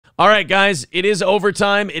All right, guys, it is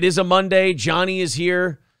overtime. It is a Monday. Johnny is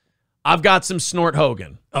here. I've got some Snort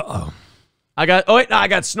Hogan. Uh-oh. I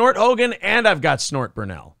got Snort Hogan and I've got Snort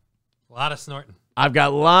Burnell. A lot of snorting. I've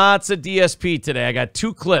got lots of DSP today. I got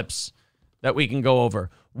 2 clips that we can go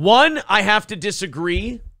over. One, I have to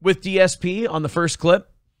disagree with DSP on the first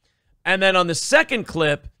clip. And then on the second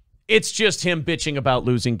clip, it's just him bitching about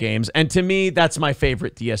losing games. And to me, that's my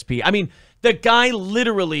favorite DSP. I mean, the guy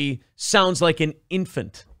literally sounds like an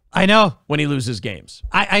infant. I know. When he loses games.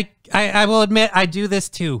 I will admit I do this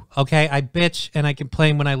too, okay? I bitch and I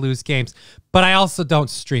complain when I lose games, but I also don't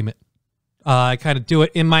stream it. I kind of do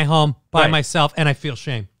it in my home by myself, and I feel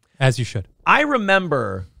shame, as you should. I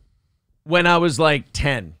remember when I was like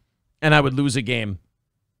 10 and I would lose a game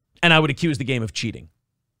and I would accuse the game of cheating.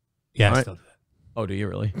 Yeah, I still do that. Oh, do you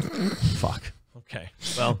really? Fuck. Okay.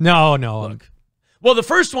 Well, no. Look. Well, the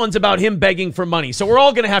first one's about him begging for money, so we're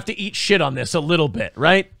all going to have to eat shit on this a little bit,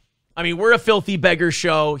 right? I mean, we're a filthy beggar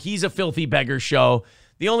show. He's a filthy beggar show.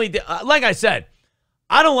 The only, like I said,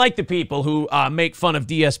 I don't like the people who make fun of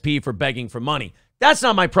DSP for begging for money. That's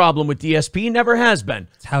not my problem with DSP. Never has been.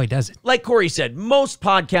 That's how he does it. Like Corey said, most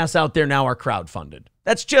podcasts out there now are crowdfunded.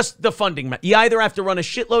 That's just the funding. You either have to run a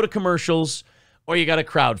shitload of commercials or you got to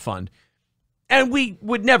crowdfund. And we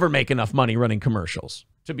would never make enough money running commercials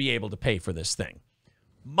to be able to pay for this thing.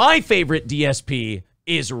 My favorite DSP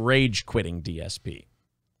is rage quitting DSP.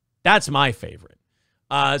 That's my favorite.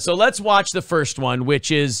 So let's watch the first one,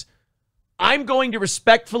 which is, I'm going to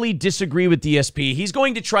respectfully disagree with DSP. He's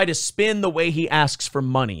going to try to spin the way he asks for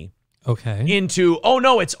money into, oh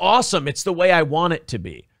no, it's awesome. It's the way I want it to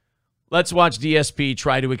be. Let's watch DSP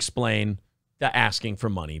try to explain the asking for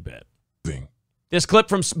money bit. This clip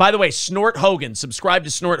from, by the way, Snort Hogan. Subscribe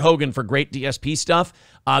to Snort Hogan for great DSP stuff.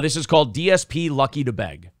 This is called DSP Lucky to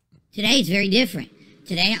Beg. Today, it's very different.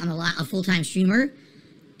 Today, I'm a full-time streamer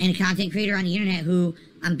and a content creator on the internet who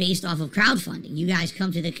I'm based off of crowdfunding. You guys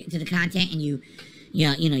come to the content and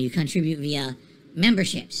you contribute via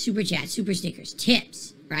memberships, super chats, super stickers,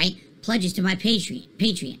 tips, right? Pledges to my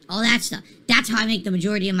Patreon, all that stuff. That's how I make the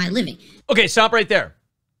majority of my living. Okay, stop right there.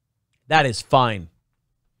 That is fine.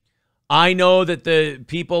 I know that the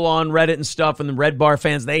people on Reddit and stuff and the Red Bar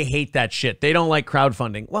fans, they hate that shit. They don't like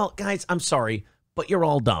crowdfunding. Well, guys, I'm sorry, but you're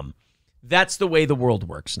all dumb. That's the way the world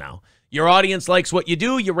works now. Your audience likes what you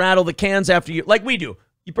do. You rattle the cans after you, like we do.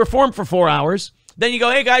 You perform for 4 hours. Then you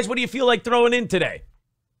go, hey, guys, what do you feel like throwing in today?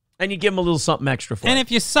 And you give them a little something extra for it. And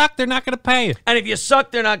if you suck, they're not going to pay you. And if you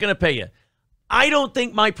suck, they're not going to pay you. I don't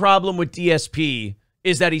think my problem with DSP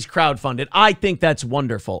is that he's crowdfunded. I think that's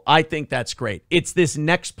wonderful. I think that's great. It's this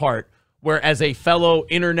next part where, as a fellow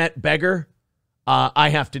internet beggar, I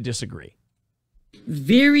have to disagree.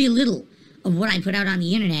 Very little of what I put out on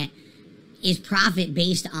the internet is profit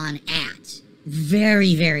based on ads.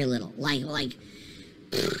 Very, very little. Like,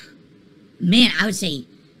 man, I would say,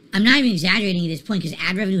 I'm not even exaggerating at this point because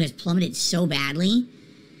ad revenue has plummeted so badly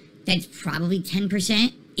that it's probably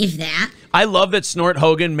 10%, if that. I love that Snort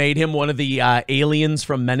Hogan made him one of the aliens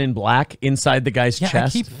from Men in Black inside the guy's chest. I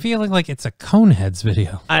keep feeling like it's a Coneheads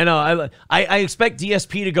video. I know. I expect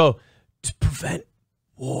DSP to go, to prevent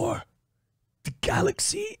war, the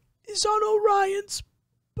galaxy is on Orion's.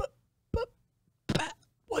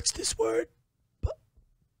 What's this word?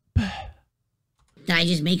 That I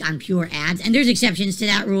just make on pure ads. And there's exceptions to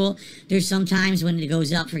that rule. There's sometimes when it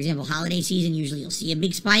goes up, for example, holiday season, usually you'll see a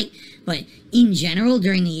big spike. But in general,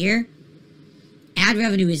 during the year, ad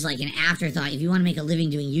revenue is like an afterthought. If you want to make a living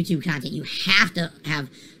doing YouTube content, you have to have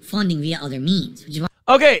funding via other means. Which is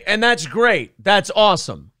okay, and that's great. That's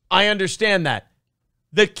awesome. I understand that.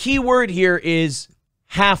 The key word here is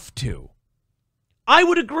have to. I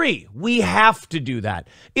would agree. We have to do that.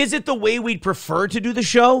 Is it the way we'd prefer to do the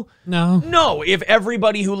show? No. No. If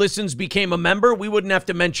everybody who listens became a member, we wouldn't have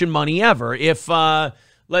to mention money ever. If,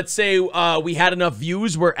 let's say, we had enough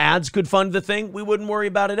views where ads could fund the thing, we wouldn't worry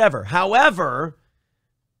about it ever. However,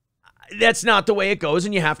 that's not the way it goes,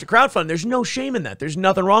 and you have to crowdfund. There's no shame in that. There's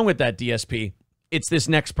nothing wrong with that, DSP. It's this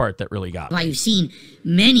next part that really got me. Why you've seen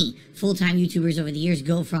many full-time YouTubers over the years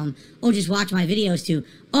go from, oh, just watch my videos to,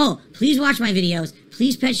 oh, please watch my videos,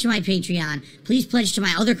 please pledge to my Patreon, please pledge to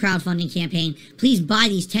my other crowdfunding campaign, please buy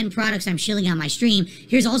these 10 products I'm shilling on my stream.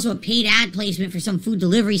 Here's also a paid ad placement for some food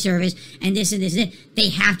delivery service, and this and this and this. They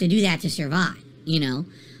have to do that to survive, you know?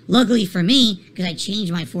 Luckily for me, because I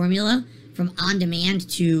changed my formula from on-demand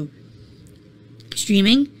to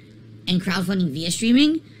streaming and crowdfunding via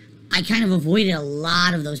streaming, I kind of avoided a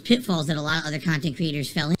lot of those pitfalls that a lot of other content creators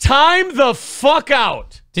fell in. Time the fuck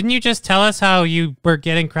out. Didn't you just tell us how you were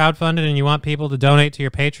getting crowdfunded and you want people to donate to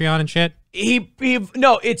your Patreon and shit?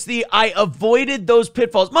 No, it's the I avoided those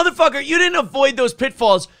pitfalls. Motherfucker, you didn't avoid those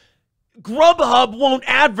pitfalls. Grubhub won't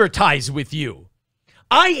advertise with you.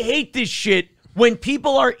 I hate this shit when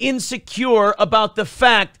people are insecure about the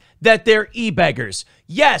fact that they're e-beggars.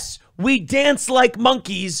 Yes, we dance like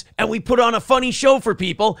monkeys and we put on a funny show for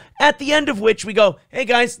people, at the end of which we go, hey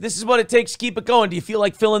guys, this is what it takes to keep it going. Do you feel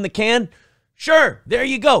like filling the can? Sure, there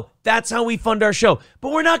you go. That's how we fund our show.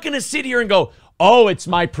 But we're not going to sit here and go, oh, it's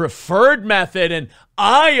my preferred method and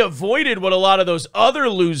I avoided what a lot of those other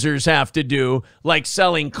losers have to do, like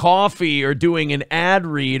selling coffee or doing an ad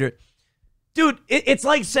read. Dude, it's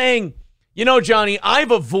like saying, you know, Johnny,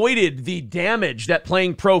 I've avoided the damage that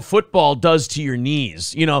playing pro football does to your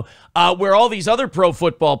knees. You know, where all these other pro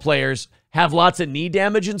football players have lots of knee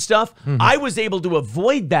damage and stuff. I was able to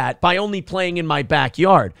avoid that by only playing in my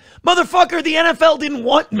backyard. Motherfucker, the NFL didn't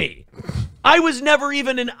want me. I was never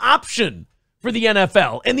even an option for the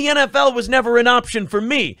NFL, and the NFL was never an option for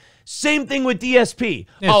me. Same thing with DSP.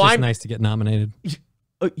 It's just nice to get nominated.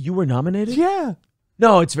 You were nominated? Yeah.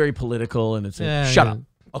 No, it's very political, and it's shut up.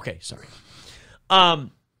 Okay, sorry.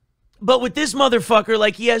 But with this motherfucker,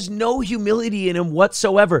 like, he has no humility in him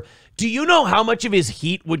whatsoever. Do you know how much of his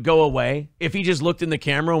heat would go away if he just looked in the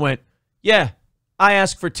camera and went, yeah, I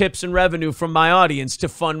ask for tips and revenue from my audience to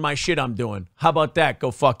fund my shit I'm doing. How about that?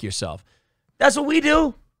 Go fuck yourself. That's what we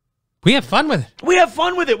do. We have fun with it. We have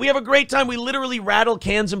fun with it. We have a great time. We literally rattle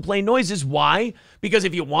cans and play noises. Why? Because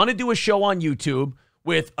if you want to do a show on YouTube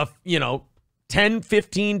with, 10,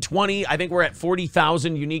 15, 20, I think we're at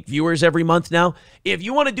 40,000 unique viewers every month now. If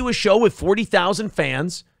you want to do a show with 40,000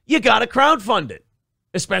 fans, you got to crowdfund it,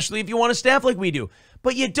 especially if you want to staff like we do.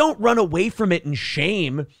 But you don't run away from it in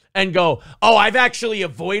shame and go, oh, I've actually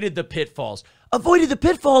avoided the pitfalls. Avoided the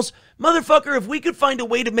pitfalls? Motherfucker, if we could find a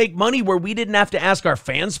way to make money where we didn't have to ask our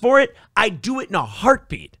fans for it, I'd do it in a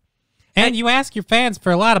heartbeat. And you ask your fans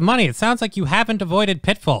for a lot of money. It sounds like you haven't avoided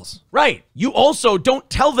pitfalls. Right. You also don't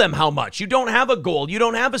tell them how much. You don't have a goal. You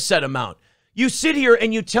don't have a set amount. You sit here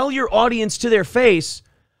and you tell your audience to their face,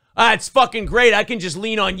 it's fucking great. I can just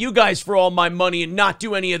lean on you guys for all my money and not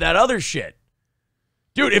do any of that other shit.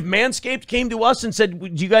 Dude, if Manscaped came to us and said,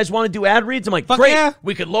 do you guys want to do ad reads? I'm like, great. Yeah.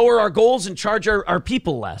 We could lower our goals and charge our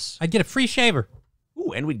people less. I'd get a free shaver.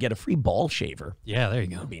 Ooh, and we'd get a free ball shaver. Yeah, there you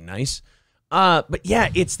go. That'd be nice. But yeah,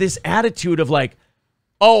 it's this attitude of like,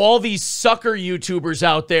 oh, all these sucker YouTubers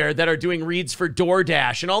out there that are doing reads for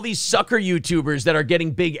DoorDash and all these sucker YouTubers that are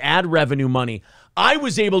getting big ad revenue money. I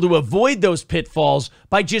was able to avoid those pitfalls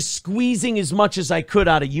by just squeezing as much as I could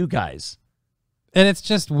out of you guys. And it's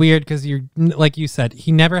just weird because you're, like you said,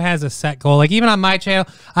 he never has a set goal. Like even on my channel,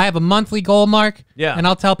 I have a monthly goal mark. Yeah. And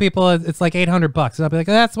I'll tell people it's like $800. And I'll be like,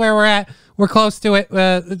 that's where we're at. We're close to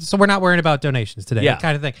it. So we're not worrying about donations today. Yeah.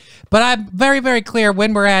 Kind of thing. But I'm very, very clear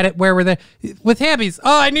when we're at it, where we're there. With him, he's,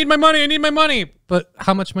 oh, I need my money. I need my money. But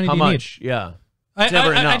how much money do you need? Yeah.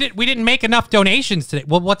 We didn't make enough donations today.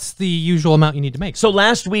 Well, what's the usual amount you need to make? So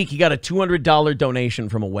last week, he got a $200 donation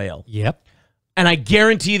from a whale. Yep. And I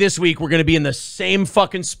guarantee this week we're going to be in the same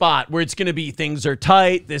fucking spot where it's going to be things are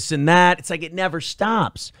tight, this and that. It's like it never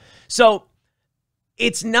stops. So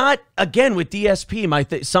it's not, again, with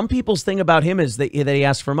DSP, some people's thing about him is that he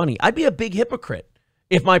asks for money. I'd be a big hypocrite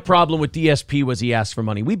if my problem with DSP was he asked for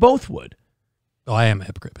money. We both would. Oh, I am a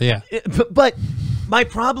hypocrite, but yeah. But my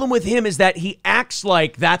problem with him is that he acts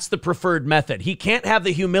like that's the preferred method. He can't have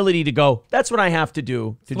the humility to go, that's what I have to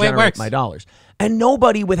do to generate my dollars. And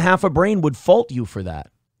nobody with half a brain would fault you for that.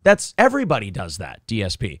 Everybody does that,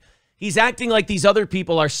 DSP. He's acting like these other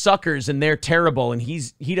people are suckers and they're terrible and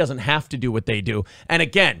he doesn't have to do what they do. And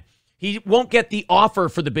again, he won't get the offer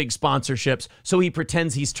for the big sponsorships, so he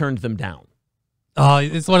pretends he's turned them down. Oh,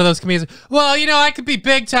 it's one of those comedians. Well, I could be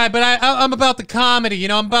big time, but I'm about the comedy.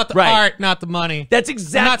 I'm about the art, not the money. That's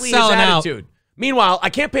exactly his attitude. Meanwhile, I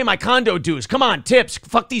can't pay my condo dues. Come on, tips.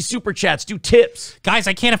 Fuck these super chats. Do tips. Guys,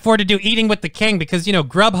 I can't afford to do Eating with the King because,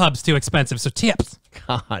 Grubhub's too expensive, so tips.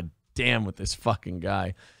 God damn with this fucking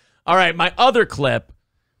guy. All right, my other clip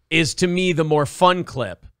is, to me, the more fun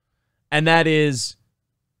clip, and that is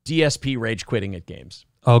DSP rage quitting at games.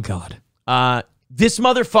 Oh, God. This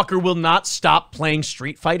motherfucker will not stop playing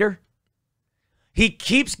Street Fighter. He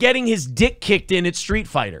keeps getting his dick kicked in at Street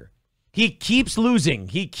Fighter. He keeps losing.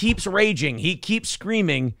 He keeps raging. He keeps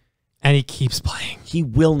screaming. And he keeps playing. He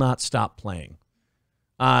will not stop playing.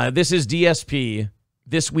 This is DSP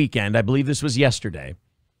this weekend. I believe this was yesterday.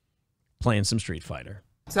 Playing some Street Fighter.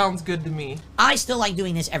 Sounds good to me. I still like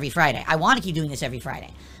doing this every Friday. I want to keep doing this every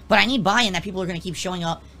Friday. But I need buy-in that people are going to keep showing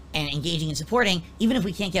up and engaging and supporting, even if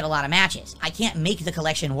we can't get a lot of matches. I can't make the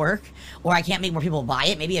collection work, or I can't make more people buy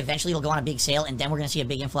it. Maybe eventually it'll go on a big sale, and then we're going to see a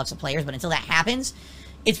big influx of players, but until that happens,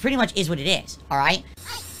 it's pretty much is what it is, all right?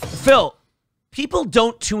 Phil, people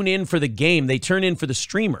don't tune in for the game. They turn in for the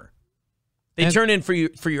streamer. They turn in for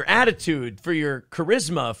your attitude, for your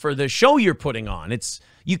charisma, for the show you're putting on.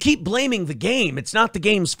 You keep blaming the game. It's not the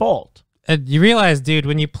game's fault. You realize, dude,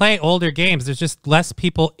 when you play older games, there's just less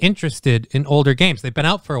people interested in older games. They've been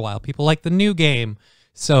out for a while. People like the new game.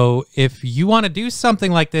 So if you want to do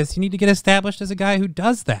something like this, you need to get established as a guy who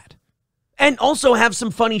does that. And also have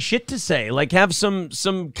some funny shit to say. Like have some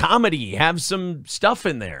comedy. Have some stuff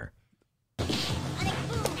in there.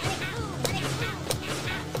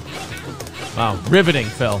 Wow, riveting,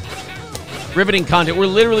 Phil. Riveting content. We're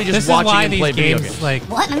literally just watching him play video games. Like,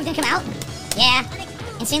 what? My move's gonna come out? Yeah.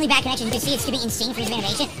 Insanely bad connection. You can see it's gonna be insane freeze of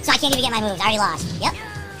animation, so I can't even get my moves. I already lost. Yep.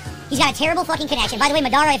 He's got a terrible fucking connection. By the way,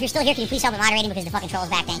 Madara, if you're still here, can you please help with moderating because the fucking troll's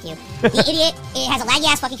back? Thank you. The idiot has a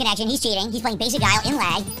laggy ass fucking connection. He's cheating. He's playing basic guile in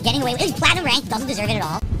lag, getting away with it. He's platinum ranked, doesn't deserve it at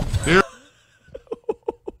all.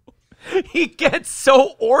 He gets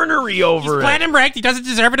so ornery over it. He's platinum ranked. He doesn't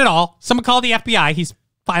deserve it at all. Someone call the FBI. He's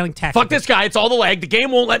filing tax. Fuck this guy. It's all the lag. The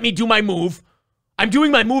game won't let me do my move. I'm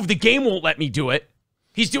doing my move. The game won't let me do it.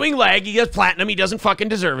 He's doing lag. He gets platinum. He doesn't fucking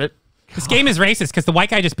deserve it. This game is racist because the white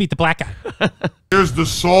guy just beat the black guy. Here's the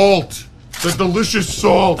salt. The delicious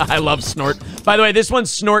salt. I love Snort. By the way, this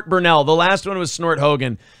one's Snort Burnell. The last one was Snort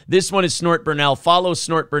Hogan. This one is Snort Burnell. Follow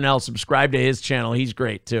Snort Burnell. Subscribe to his channel. He's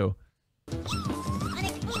great, too.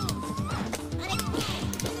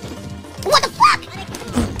 What the fuck?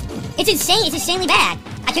 It's insane. It's insanely bad.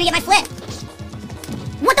 I couldn't get my flip.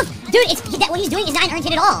 What the... Dude, what he's doing is not an earned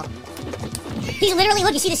hit at all. He's literally,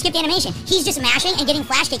 look, you see the skipped animation. He's just mashing and getting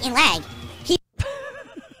flash kick in lag.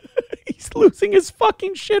 He's losing his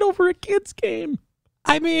fucking shit over a kid's game.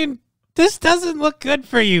 I mean, this doesn't look good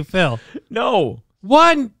for you, Phil. No.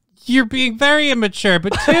 One, you're being very immature,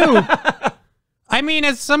 but two, I mean,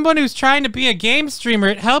 as someone who's trying to be a game streamer,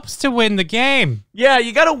 it helps to win the game. Yeah,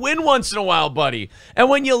 you got to win once in a while, buddy. And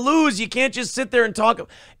when you lose, you can't just sit there and talk.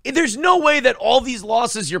 There's no way that all these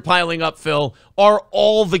losses you're piling up, Phil, are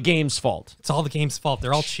all the game's fault. It's all the game's fault.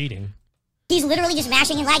 They're all cheating. He's literally just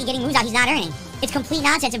mashing and lag and getting moves out he's not earning. It's complete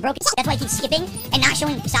nonsense and broken. That's why he keeps skipping and not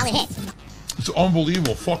showing solid hits. It's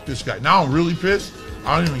unbelievable. Fuck this guy. Now I'm really pissed.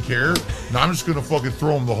 I don't even care. Now I'm just going to fucking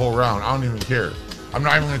throw him the whole round. I don't even care. I'm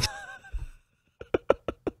not even going to...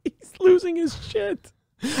 He's losing his shit.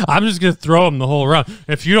 I'm just going to throw him the whole round.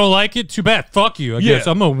 If you don't like it, too bad. Fuck you. I guess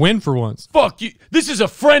I'm going to win for once. Fuck you. This is a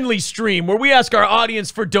friendly stream where we ask our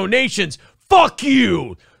audience for donations. Fuck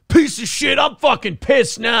you. Piece of shit. I'm fucking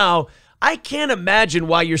pissed now. I can't imagine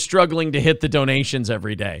why you're struggling to hit the donations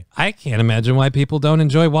every day. I can't imagine why people don't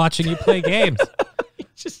enjoy watching you play games.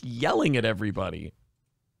 Just yelling at everybody.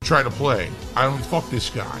 Try to play. I don't... Fuck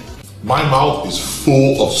this guy. My mouth is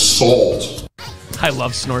full of salt. I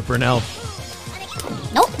love Snort Burnell.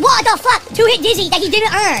 Nope. What the fuck? 2-hit dizzy that he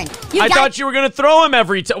didn't earn. I thought you were going to throw him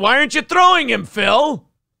every time. Why aren't you throwing him, Phil?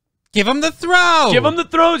 Give him the throw. Give him the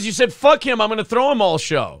throws. You said, fuck him. I'm going to throw him all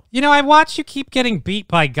show. You know, I watch you keep getting beat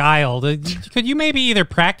by Guile. Could you maybe either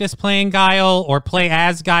practice playing Guile or play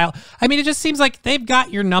as Guile? I mean, it just seems like they've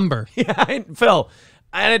got your number. Yeah, Phil.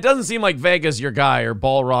 And it doesn't seem like Vega's your guy or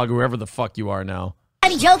Balrog, whoever the fuck you are now. I'd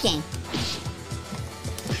be joking.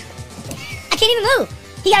 I can't even move.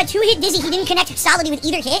 He got a 2-hit dizzy. He didn't connect solidly with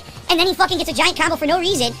either hit. And then he fucking gets a giant combo for no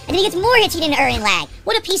reason. And then he gets more hits he didn't earn in lag.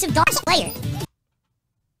 What a piece of dog player.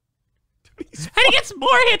 And he gets more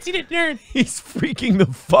hits he didn't earn. He's freaking the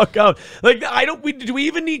fuck out. Like, do we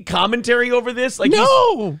even need commentary over this? Like,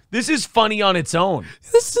 no. This is funny on its own.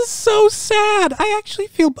 This is so sad. I actually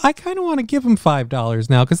feel, I kind of want to give him $5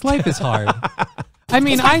 now because life is hard. I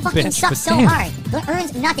mean, I bitch, sucks but so damn. hard. It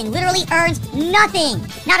earns nothing. Literally earns nothing.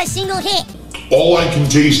 Not a single hit. All I can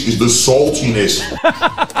taste is the saltiness.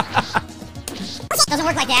 Doesn't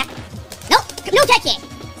work like that. Nope. No tech hit.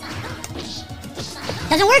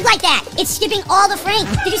 Doesn't work like that. It's skipping all the frames.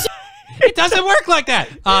 Did you see? It doesn't work like that.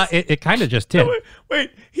 It kind of just did.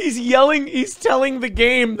 Wait, he's yelling. He's telling the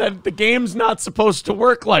game that the game's not supposed to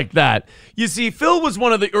work like that. You see, Phil was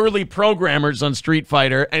one of the early programmers on Street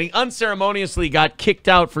Fighter, and he unceremoniously got kicked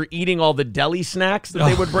out for eating all the deli snacks that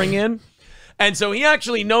they would bring in. And so he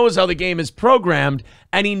actually knows how the game is programmed,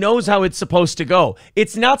 and he knows how it's supposed to go.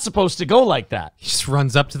 It's not supposed to go like that. He just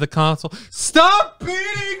runs up to the console. Stop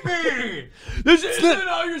beating me! This isn't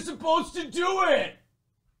how you're supposed to do it.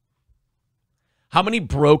 How many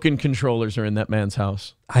broken controllers are in that man's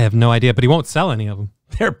house? I have no idea, but he won't sell any of them.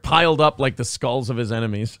 They're piled up like the skulls of his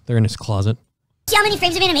enemies. They're in his closet. See how many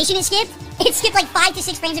frames of animation it skipped? It skipped like 5 to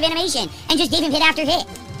 6 frames of animation and just gave him hit after hit.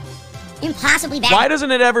 Impossibly bad. Why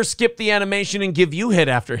doesn't it ever skip the animation and give you hit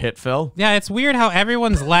after hit, Phil? Yeah, it's weird how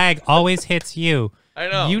everyone's lag always hits you. I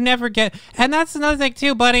know. You never get... And that's another thing,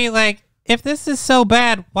 too, buddy. Like, if this is so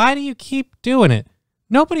bad, why do you keep doing it?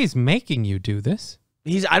 Nobody's making you do this.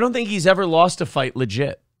 I don't think he's ever lost a fight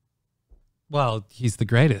legit. Well, he's the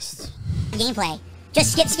greatest. Gameplay.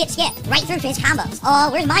 Just skip, skip, skip. Right through his combos.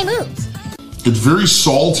 Oh, where's my moves? It's very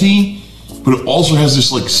salty, but it also has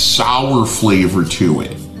this like sour flavor to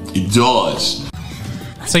it. It does.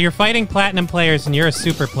 So you're fighting platinum players and you're a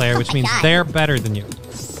super player, which means God. they're better than you.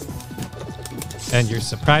 And you're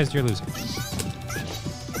surprised you're losing.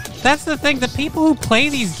 That's the thing. The people who play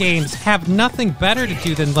these games have nothing better to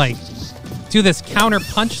do than, like, do this counter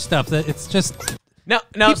punch stuff. That it's just... Now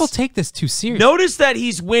people take this too seriously. Notice that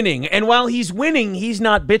he's winning, and while he's winning, he's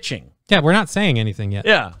not bitching. Yeah, we're not saying anything yet.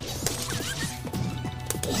 Yeah.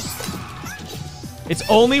 It's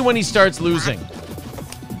only when he starts losing.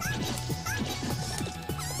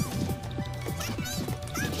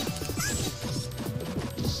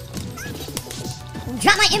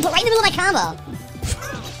 Drop my input right in the middle of my combo.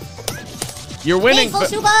 You're winning. Full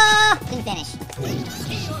super! Didn't finish.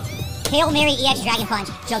 Hail Mary EX Dragon Punch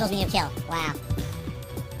juggles me to kill. Wow.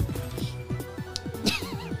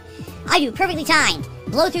 I do perfectly timed.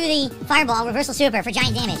 Blow through the fireball, reversal super for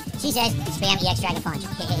giant damage. She says, spam EX Dragon Punch.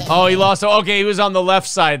 Oh, he lost. Okay, he was on the left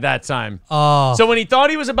side that time. Oh. So when he thought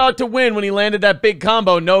he was about to win, when he landed that big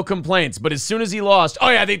combo, no complaints. But as soon as he lost, oh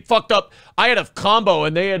yeah, they fucked up. I had a combo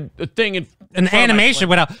and they had a thing in An animation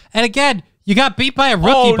went out. And again, you got beat by a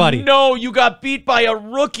rookie, buddy. No, you got beat by a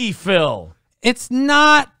rookie, Phil. It's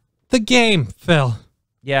not the game, Phil.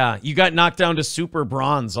 Yeah, you got knocked down to super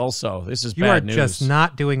bronze also. This is You bad are news. just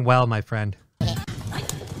not doing well, my friend.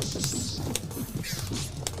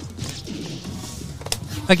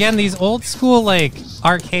 Again, these old school, like,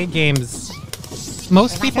 arcade games,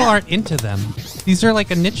 most people aren't into them. These are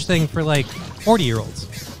like a niche thing for, like, 40-year-olds.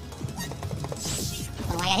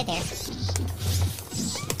 Oh, I got hit there.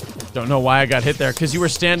 Don't know why I got hit there. Because you were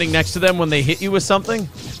standing next to them when they hit you with something?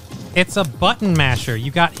 It's a button masher.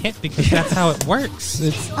 You got hit because that's how it works.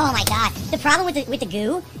 It's... Oh my god. The problem with the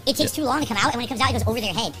goo, it takes too long to come out, and when it comes out, it goes over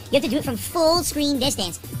their head. You have to do it from full screen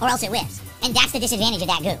distance, or else it whiffs. And that's the disadvantage of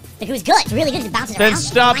that goo. The goo's good. It's really good. It bounces around. Then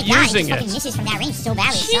stop Oh my God, using it. Fucking it. misses from that range so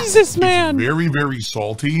badly. It sucks. Jesus, man. Very, very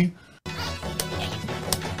salty.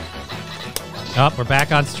 Oh, we're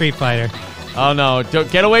back on Street Fighter. Oh no, don't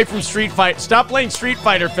get away from Street Fighter. Stop playing Street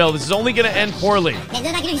Fighter, Phil. This is only going to end poorly. And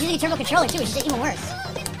they're not gonna use a turbo controller too, which is even worse.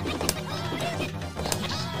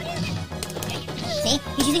 See?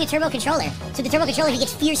 He's using a turbo controller. So the turbo controller, he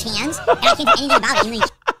gets fierce hands, and I can't do anything about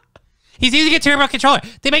it. He's using a turbo controller.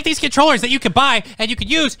 They make these controllers that you can buy and you can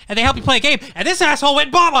use, and they help you play a game. And this asshole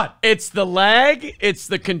went bomb. It's the lag, it's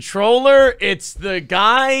the controller, it's the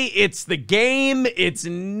guy, it's the game, it's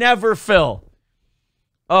never Phil.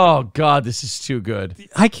 Oh God, this is too good.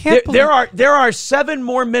 I can't believe... There are 7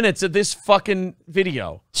 more minutes of this fucking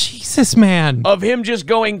video. Jesus, man. Of him just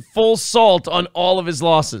going full salt on all of his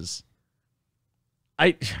losses.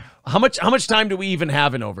 How much time do we even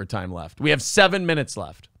have in overtime left? We have 7 minutes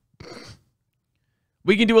left.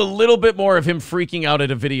 We can do a little bit more of him freaking out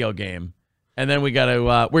at a video game. And then we got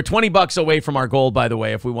to, we're $20 away from our goal, by the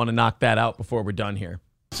way, if we want to knock that out before we're done here.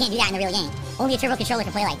 Can't do that in the real game. Only a turbo controller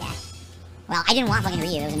can play like that. Well, I didn't want fucking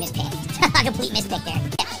Ryu. It was a mispick. A complete mispick there.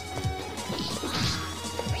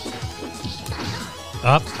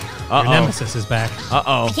 Up. Your nemesis is back.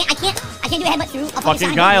 Uh-oh. I can't do a headbutt through a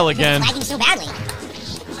Fucking Guile again. It's lagging so badly.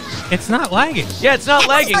 It's not lagging. Yeah, it's not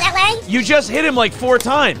lagging. That lag? You just hit him like 4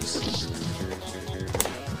 times.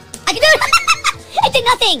 I can do it! It did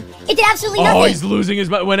nothing! It did absolutely nothing! Oh, he's losing his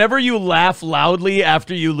mind. Whenever you laugh loudly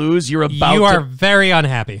after you lose, you're about You are very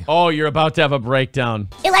unhappy. Oh, you're about to have a breakdown.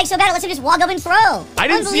 It lags so bad, it lets him just walk up and throw. I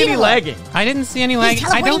didn't see any lagging. I didn't see any lagging. He's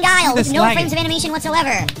I teleporting don't see Guile this with no lagging. frames of animation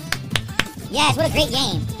whatsoever. Yes, what a great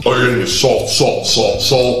game. Oh, you're getting salt, salt, salt,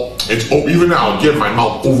 salt. It's even now, again, my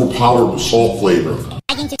mouth overpowered with salt flavor.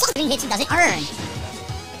 Lagging to hits he doesn't earn.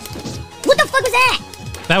 What the fuck was that?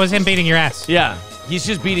 That was him beating your ass. Yeah, he's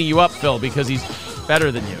just beating you up, Phil, because he's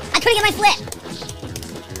better than you. I couldn't get my flip.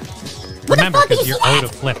 What Remember, the fuck? Did because you you're see owed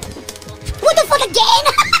that? a flip. What the fuck again?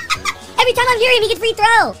 Every time I'm near him, he gets free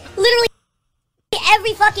throw. Literally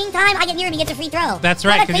every fucking time I get near him, he gets a free throw. That's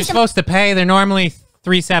right, because you're supposed to pay. They're normally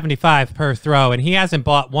 $3.75 per throw, and he hasn't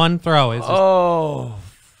bought one throw. It's just, Oh,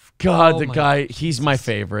 God, Oh the my guy, he's my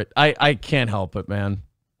favorite. I can't help it, man.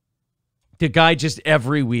 The guy just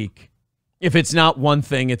every week, if it's not one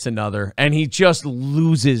thing, it's another. And he just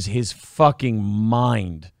loses his fucking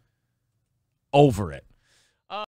mind. over it.